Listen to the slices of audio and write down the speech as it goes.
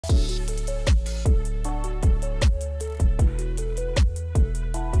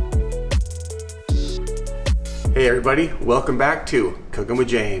Hey everybody, welcome back to Cooking with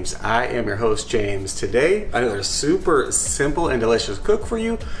James. I am your host James. Today, another super simple and delicious cook for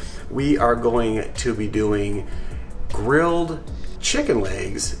you. We are going to be doing grilled chicken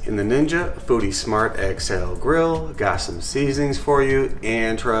legs in the Ninja Foodi Smart XL grill. Got some seasonings for you,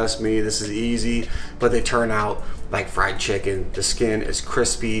 and trust me, this is easy, but they turn out like fried chicken. The skin is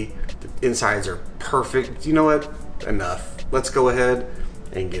crispy, the insides are perfect. You know what? Enough. Let's go ahead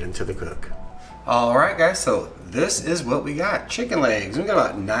and get into the cook. Alright guys, so this is what we got. Chicken legs. We got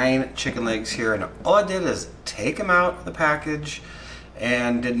about 9 chicken legs here, and all I did is take them out of the package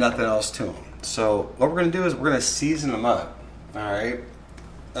and did nothing else to them. So what we're going to do is we're going to season them up. Alright.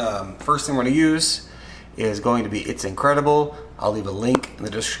 First thing we're going to use is going to be It's Incredible. I'll leave a link in the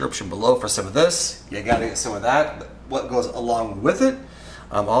description below for some of this. You got to get some of that. What goes along with it.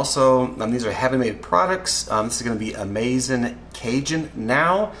 These are heavy made products. This is going to be Amazing Cajun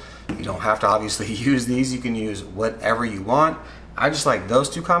Now. You don't have to obviously use these. You can use whatever you want. I just like those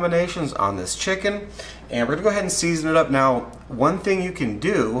two combinations on this chicken. And we're gonna go ahead and season it up. Now, one thing you can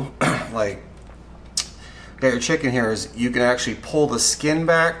do, like got your chicken here, is you can actually pull the skin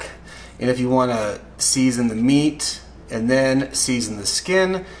back. And if you wanna season the meat and then season the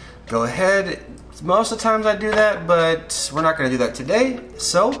skin, go ahead. Most of the times I do that, but we're not gonna do that today.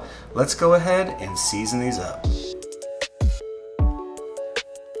 So let's go ahead and season these up.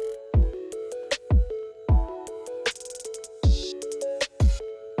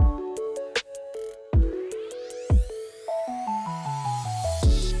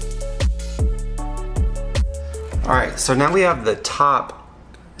 Alright, so now we have the top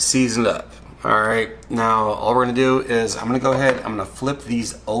seasoned up. Alright, now all we're going to do is I'm going to go ahead, I'm going to flip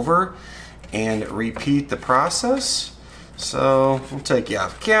these over and repeat the process. So we'll take you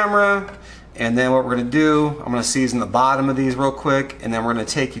off camera, and then what we're going to do, I'm going to season the bottom of these real quick, and then we're going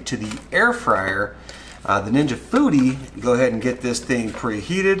to take you to the air fryer, the Ninja Foodi. Go ahead and get this thing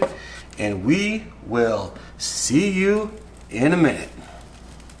preheated, and we will see you in a minute.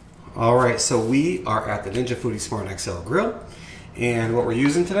 Alright, so we are at the Ninja Foodi Smart XL grill, and what we're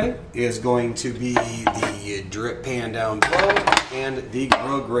using today is going to be the drip pan down below and the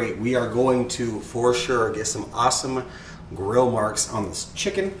grill grate. We are going to, for sure, get some awesome grill marks on this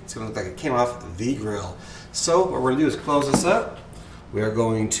chicken. It's going to look like it came off the grill. So what we're going to do is close this up. We are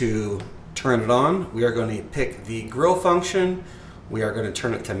going to turn it on. We are going to pick the grill function. We are going to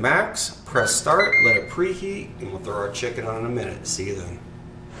turn it to max, press start, let it preheat, and we'll throw our chicken on in a minute. See you then.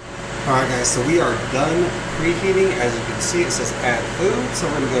 Alright guys, so we are done preheating. As you can see, it says add food, so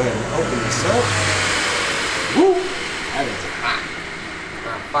we're going to go ahead and open this up. Woo! That is hot.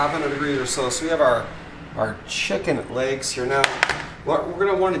 Around 500 degrees or so. So we have our chicken legs here. Now, what we're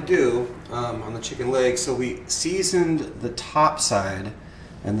going to want to do on the chicken legs, so we seasoned the top side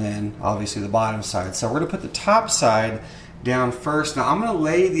and then obviously the bottom side. So we're going to put the top side down first. Now I'm going to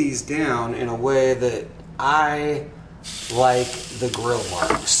lay these down in a way that I like the grill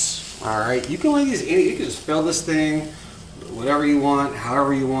marks. Alright, you can lay these in, you can just fill this thing whatever you want,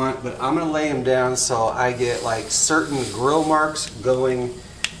 however you want, but I'm going to lay them down so I get like certain grill marks going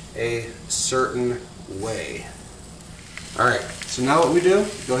a certain way. Alright, so now what we do,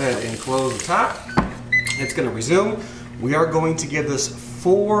 go ahead and close the top. It's going to resume. We are going to give this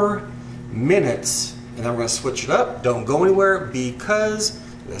 4 minutes, and then we're going to switch it up. Don't go anywhere because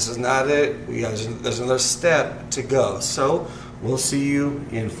this is not it. There's another step to go. So we'll see you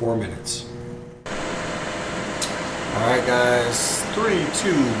in 4 minutes. Alright guys, 3, 2,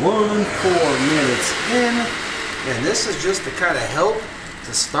 1, 4 minutes in. And this is just to kind of help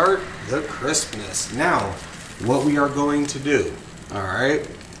to start the crispness. Now, what we are going to do, alright,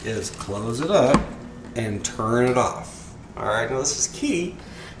 is close it up and turn it off. Alright, now this is key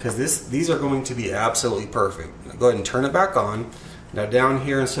because these are going to be absolutely perfect. Now go ahead and turn it back on. Now down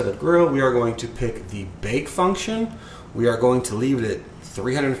here, instead of grill, we are going to pick the bake function. We are going to leave it at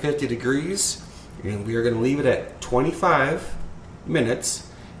 350 degrees, and we are going to leave it at 25 minutes,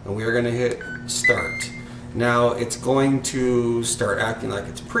 and we are going to hit start. Now it's going to start acting like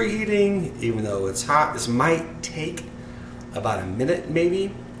it's preheating, even though it's hot. This might take about a minute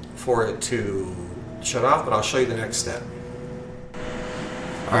maybe for it to shut off, but I'll show you the next step.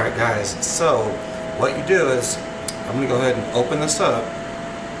 Alright guys, so what you do is, I'm going to go ahead and open this up,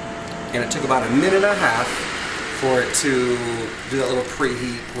 and it took about a minute and a half for it to do that little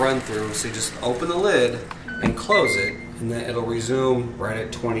preheat run through. So you just open the lid and close it, and then it'll resume right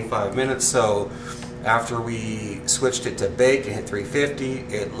at 25 minutes. So after we switched it to bake and hit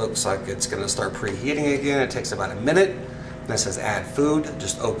 350, it looks like it's going to start preheating again. It takes about a minute. That says add food.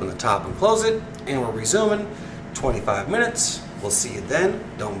 Just open the top and close it, and we're resuming 25 minutes. We'll see you then.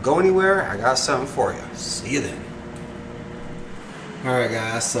 Don't go anywhere. I got something for you. See you then. Alright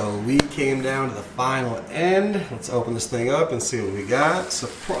guys, so we came down to the final end. Let's open this thing up and see what we got.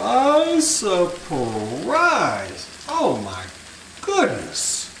 Surprise! Surprise! Oh my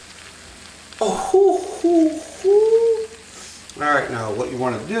goodness! Oh, hoo, hoo, hoo. Alright, now what you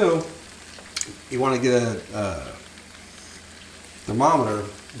want to do, you want to get a thermometer,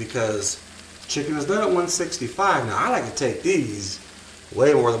 because chicken is done at 165. Now I like to take these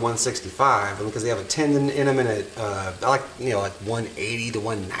way more than 165 because they have a tendon in them, and I like, you know, like 180 to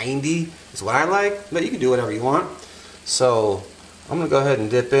 190 is what I like, but you can do whatever you want. So I'm gonna go ahead and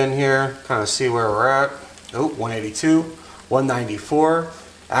dip in here, kind of see where we're at. Oh, 182, 194.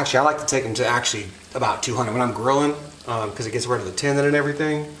 Actually, I like to take them to actually about 200 when I'm grilling, because it gets rid of the tendon and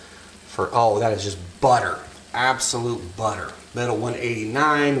everything. Oh, that is just butter, absolute butter. Middle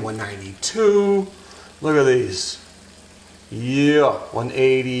 189, 192. Look at these. Yeah,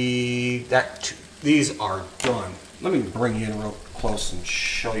 180. These are done. Let me bring you in real close and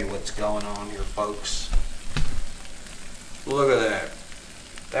show you what's going on here, folks. Look at that.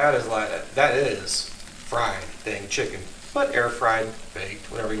 That is fried thing chicken, but air fried, baked,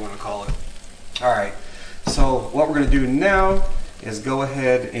 whatever you want to call it. All right. So what we're going to do now is go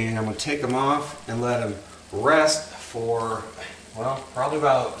ahead and I'm going to take them off and let them rest for, well, probably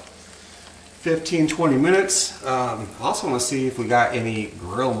about 15-20 minutes. I also want to see if we got any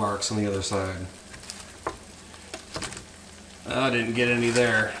grill marks on the other side. I didn't get any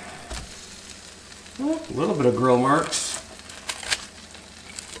there. Well, a little bit of grill marks.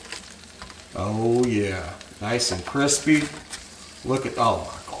 Oh yeah, nice and crispy. Look at, oh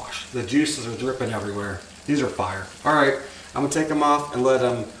my gosh, the juices are dripping everywhere. These are fire. All right, I'm gonna take them off and let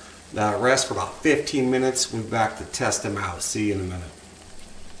them rest for about 15 minutes. We'll be back to test them out. See you in a minute.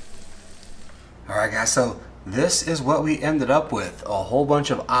 Alright guys, so this is what we ended up with. A whole bunch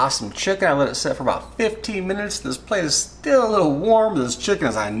of awesome chicken. I let it sit for about 15 minutes. This plate is still a little warm. This chicken,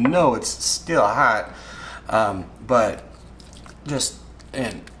 as I know, it's still hot. But just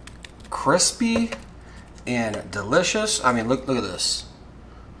crispy and delicious. I mean, look at this.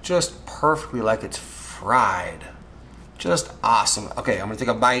 Just perfectly like it's fried. Just awesome. Okay, I'm gonna take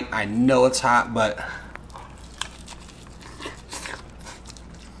a bite. I know it's hot, but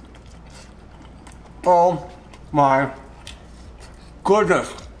oh my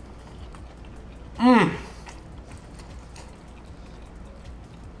goodness.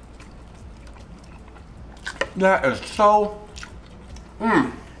 That is so,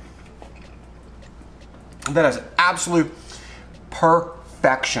 that is absolute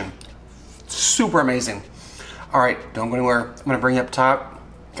perfection. Super amazing. All right, don't go anywhere. I'm gonna bring you up top.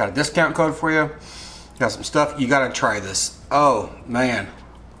 Got a discount code for you. Got some stuff. You gotta try this. Oh man.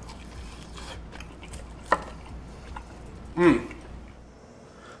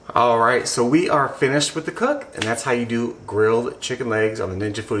 Alright, so we are finished with the cook, and that's how you do grilled chicken legs on the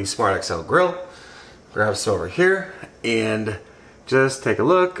Ninja Foodi Smart XL grill. Grab some over here and just take a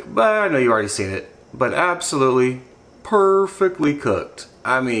look. But I know you've already seen it, but absolutely perfectly cooked.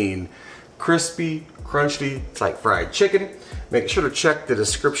 I mean, crispy, crunchy, it's like fried chicken. Make sure to check the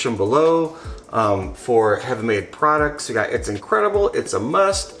description below for Heaven Made products. You got It's Incredible, it's a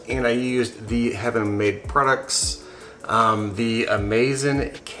must, and I used the Heaven Made products. The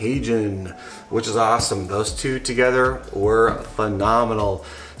Amazing Cajun, which is awesome. Those two together were phenomenal.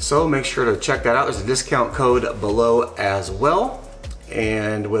 So make sure to check that out. There's a discount code below as well.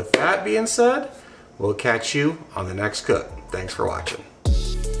 And with that being said, we'll catch you on the next cook. Thanks for watching.